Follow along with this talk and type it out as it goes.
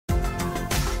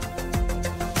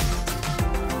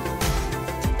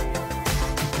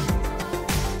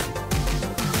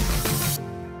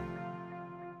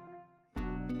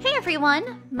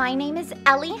everyone, my name is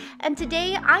Ellie, and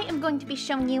today I am going to be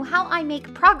showing you how I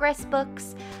make progress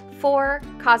books for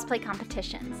cosplay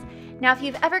competitions. Now, if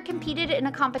you've ever competed in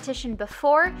a competition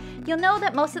before, you'll know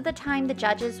that most of the time the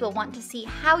judges will want to see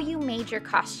how you made your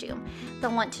costume.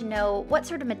 They'll want to know what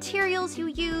sort of materials you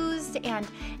used and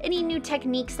any new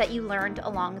techniques that you learned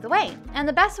along the way. And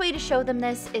the best way to show them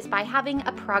this is by having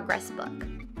a progress book.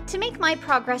 To make my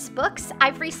progress books,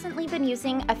 I've recently been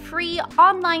using a free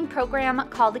online program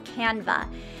called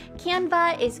Canva.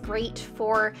 Canva is great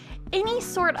for any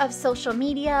sort of social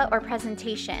media or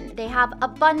presentation. They have a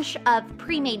bunch of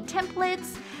pre-made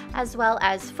templates, as well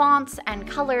as fonts and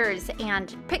colors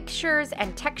and pictures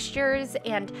and textures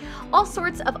and all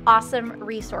sorts of awesome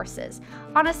resources.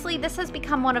 Honestly, this has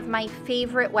become one of my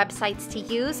favorite websites to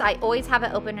use. I always have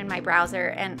it open in my browser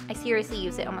and I seriously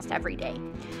use it almost every day.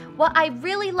 What I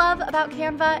really love about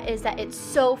Canva is that it's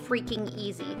so freaking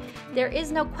easy. There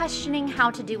is no questioning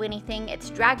how to do anything. It's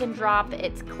drag and drop,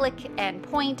 it's click and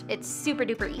point, it's super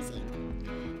duper easy.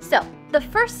 So, the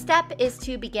first step is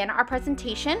to begin our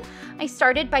presentation. I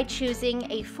started by choosing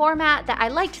a format that I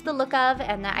liked the look of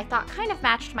and that I thought kind of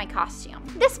matched my costume.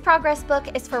 This progress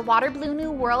book is for Water Blue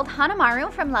New World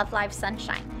Hanamaru from Love Live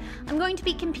Sunshine. I'm going to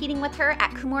be competing with her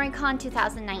at KumoriCon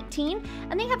 2019,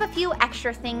 and they have a few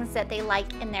extra things that they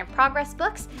like in their progress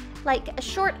books, like a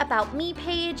short About Me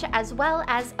page, as well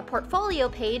as a portfolio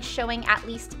page showing at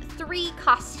least 3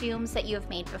 costumes that you have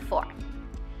made before.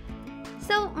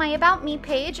 So my About Me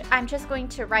page, I'm just going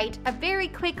to write a very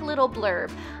quick little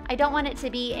blurb. I don't want it to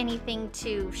be anything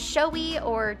too showy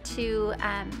or too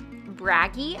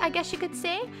braggy, I guess you could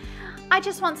say. I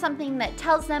just want something that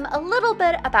tells them a little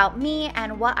bit about me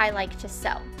and what I like to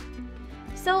sew.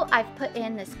 So I've put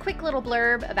in this quick little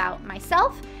blurb about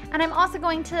myself, and I'm also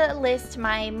going to list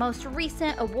my most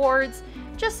recent awards,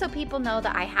 just so people know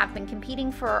that I have been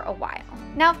competing for a while.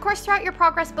 Now, of course, throughout your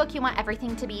progress book, you want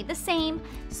everything to be the same,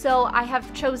 so I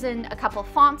have chosen a couple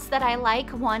fonts that I like,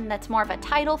 one that's more of a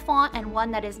title font and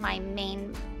one that is my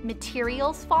main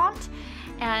materials font,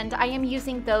 and I am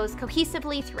using those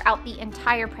cohesively throughout the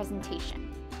entire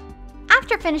presentation.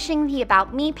 After finishing the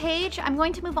About Me page, I'm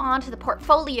going to move on to the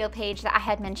portfolio page that I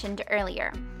had mentioned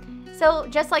earlier. So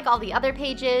just like all the other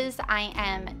pages, I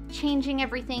am changing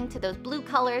everything to those blue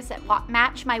colors that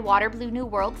match my Water Blue New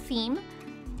World theme.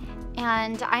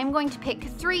 And I'm going to pick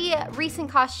 3 recent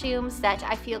costumes that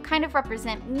I feel kind of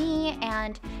represent me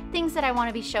and things that I want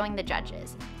to be showing the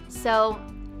judges. So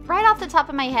right off the top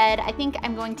of my head, I think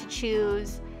I'm going to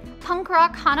choose Punk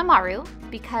Rock Hanamaru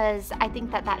because I think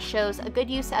that that shows a good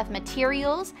use of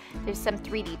materials. There's some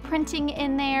 3D printing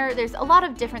in there. There's a lot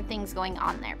of different things going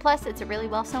on there. Plus, it's a really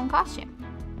well-sewn costume.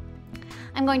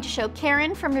 I'm going to show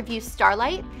Karen from Review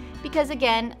Starlight because,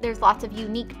 again, there's lots of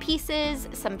unique pieces,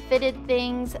 some fitted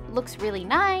things, looks really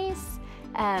nice,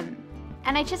 and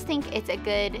I just think it's a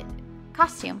good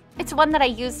costume. It's one that I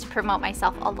use to promote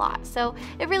myself a lot, so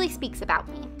it really speaks about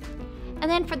me. And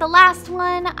then for the last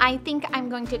one, I think I'm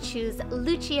going to choose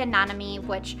Lucia Nanami,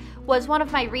 which was one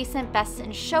of my recent Best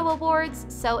in Show awards,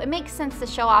 so it makes sense to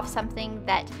show off something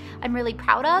that I'm really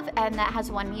proud of and that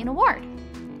has won me an award.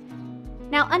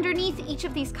 Now, underneath each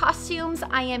of these costumes,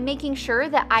 I am making sure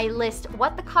that I list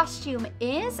what the costume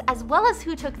is, as well as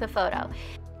who took the photo.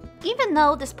 Even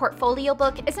though this portfolio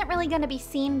book isn't really going to be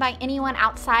seen by anyone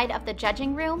outside of the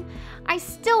judging room, I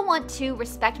still want to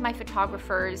respect my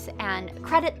photographers and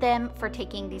credit them for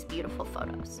taking these beautiful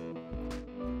photos.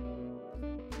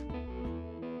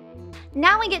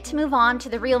 Now we get to move on to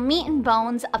the real meat and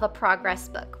bones of a progress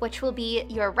book, which will be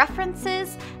your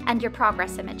references and your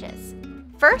progress images.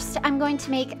 First, I'm going to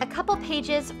make a couple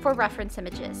pages for reference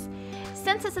images.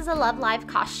 Since this is a Love Live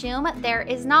costume, there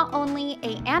is not only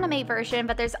an anime version,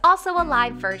 but there's also a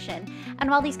live version.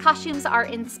 And while these costumes are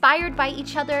inspired by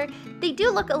each other, they do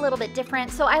look a little bit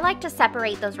different, so I like to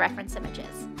separate those reference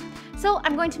images. So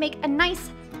I'm going to make a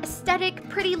nice, aesthetic,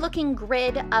 pretty looking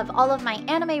grid of all of my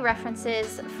anime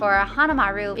references for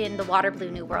Hanamaru in the Water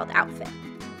Blue New World outfit.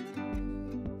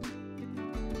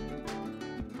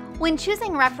 When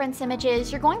choosing reference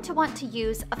images, you're going to want to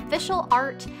use official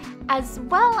art as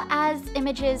well as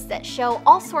images that show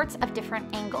all sorts of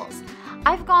different angles.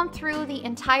 I've gone through the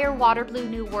entire Water Blue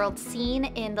New World scene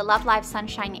in the Love Live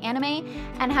Sunshine anime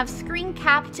and have screen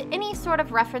capped any sort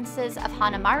of references of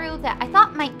Hanamaru that I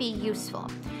thought might be useful.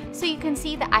 So you can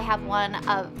see that I have one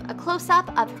of a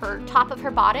close-up of her top of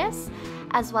her bodice,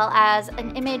 as well as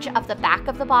an image of the back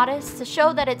of the bodice to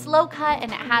show that it's low cut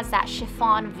and it has that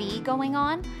chiffon V going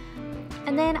on.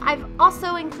 And then I've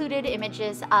also included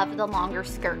images of the longer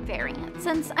skirt variant,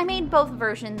 since I made both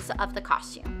versions of the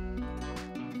costume.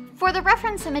 For the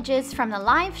reference images from the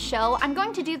live show, I'm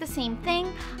going to do the same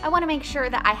thing. I want to make sure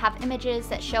that I have images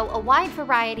that show a wide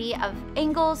variety of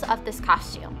angles of this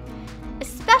costume.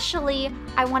 Especially,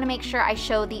 I want to make sure I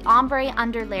show the ombre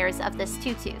underlayers of this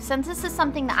tutu, since this is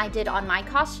something that I did on my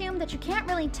costume that you can't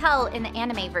really tell in the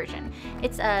anime version.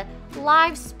 It's a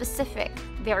live specific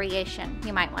variation,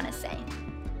 you might want to say.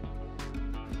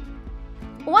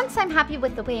 Once I'm happy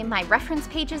with the way my reference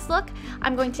pages look,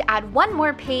 I'm going to add one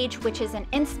more page, which is an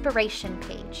inspiration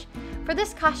page. For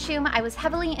this costume, I was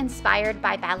heavily inspired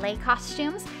by ballet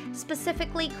costumes,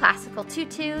 specifically classical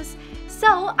tutus,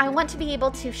 so I want to be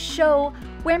able to show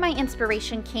where my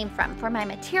inspiration came from for my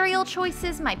material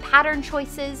choices, my pattern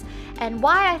choices, and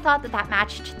why I thought that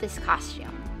matched this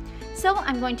costume. So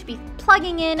I'm going to be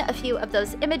plugging in a few of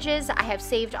those images I have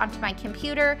saved onto my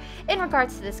computer in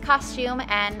regards to this costume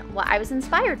and what I was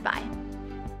inspired by.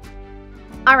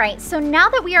 Alright, so now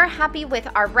that we are happy with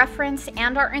our reference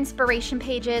and our inspiration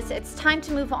pages, it's time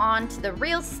to move on to the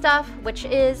real stuff, which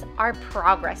is our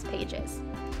progress pages.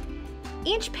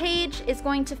 Each page is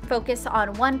going to focus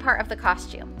on one part of the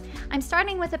costume. I'm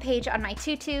starting with a page on my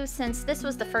tutu since this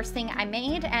was the first thing I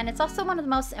made, and it's also one of the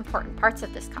most important parts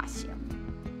of this costume.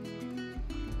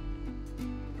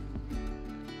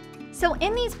 So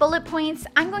in these bullet points,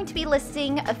 I'm going to be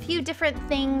listing a few different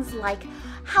things like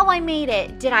how I made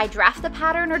it. Did I draft the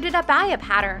pattern or did I buy a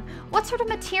pattern? What sort of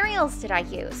materials did I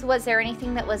use? Was there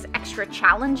anything that was extra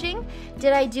challenging?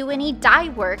 Did I do any dye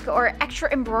work or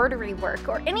extra embroidery work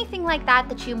or anything like that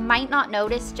that you might not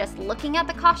notice just looking at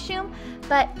the costume,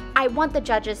 but I want the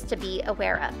judges to be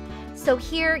aware of. So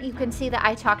here you can see that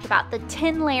I talked about the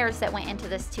 10 layers that went into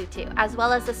this tutu, as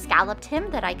well as the scalloped hem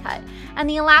that I cut, and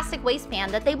the elastic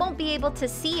waistband that they won't be able to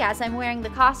see as I'm wearing the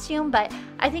costume, but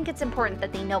I think it's important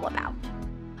that they know about.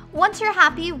 Once you're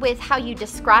happy with how you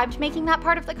described making that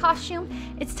part of the costume,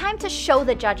 it's time to show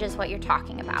the judges what you're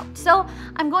talking about. So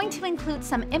I'm going to include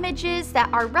some images that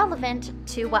are relevant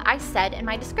to what I said in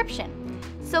my description.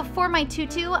 So for my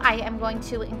tutu, I am going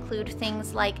to include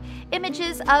things like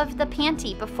images of the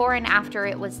panty before and after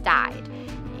it was dyed,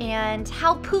 and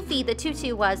how poofy the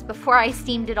tutu was before I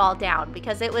steamed it all down,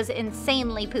 because it was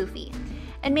insanely poofy.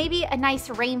 And maybe a nice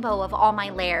rainbow of all my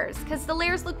layers, because the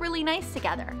layers look really nice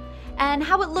together. And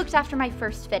how it looked after my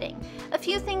first fitting. A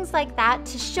few things like that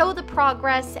to show the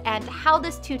progress and how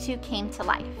this tutu came to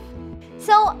life.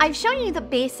 So I've shown you the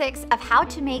basics of how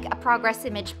to make a progress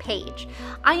image page.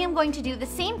 I am going to do the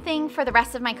same thing for the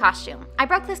rest of my costume. I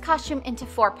broke this costume into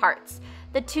 4 parts: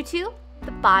 the tutu,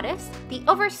 the bodice, the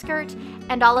overskirt,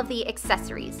 and all of the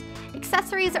accessories.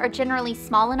 Accessories are generally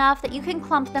small enough that you can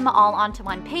clump them all onto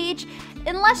one page,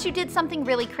 unless you did something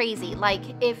really crazy, like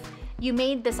if you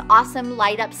made this awesome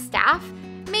light up staff,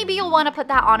 maybe you'll want to put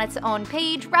that on its own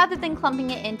page rather than clumping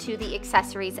it into the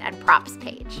accessories and props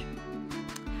page.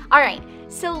 Alright,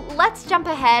 so let's jump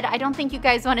ahead. I don't think you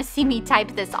guys want to see me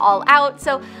type this all out,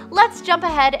 so let's jump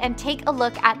ahead and take a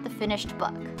look at the finished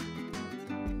book.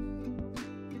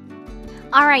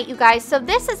 Alright you guys, so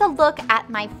this is a look at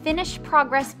my finished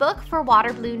progress book for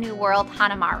Water Blue New World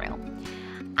Hanamaru.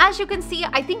 As you can see,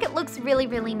 I think it looks really,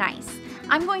 really nice.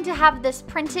 I'm going to have this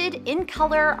printed in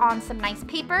color on some nice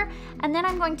paper, and then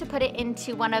I'm going to put it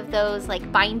into one of those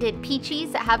like binded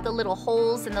peaches that have the little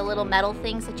holes and the little metal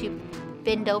things that you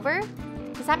bend over.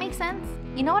 Does that make sense?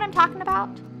 You know what I'm talking about?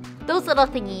 Those little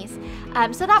thingies.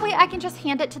 So that way I can just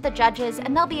hand it to the judges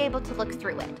and they'll be able to look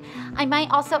through it. I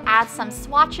might also add some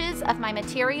swatches of my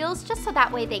materials just so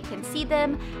that way they can see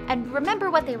them and remember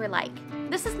what they were like.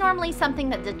 This is normally something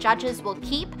that the judges will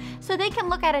keep so they can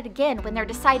look at it again when they're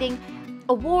deciding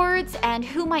awards and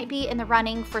who might be in the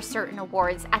running for certain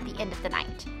awards at the end of the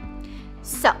night.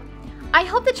 So, I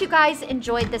hope that you guys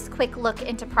enjoyed this quick look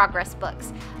into progress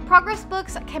books. Progress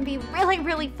books can be really,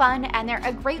 really fun, and they're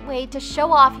a great way to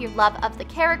show off your love of the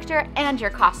character and your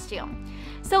costume.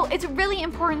 So it's really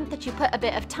important that you put a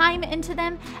bit of time into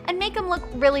them and make them look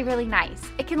really, really nice.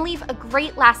 It can leave a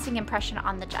great lasting impression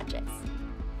on the judges.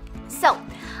 So,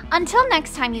 until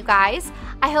next time you guys,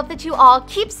 I hope that you all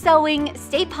keep sewing,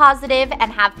 stay positive, and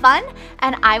have fun,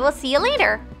 and I will see you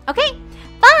later. Okay,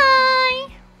 bye!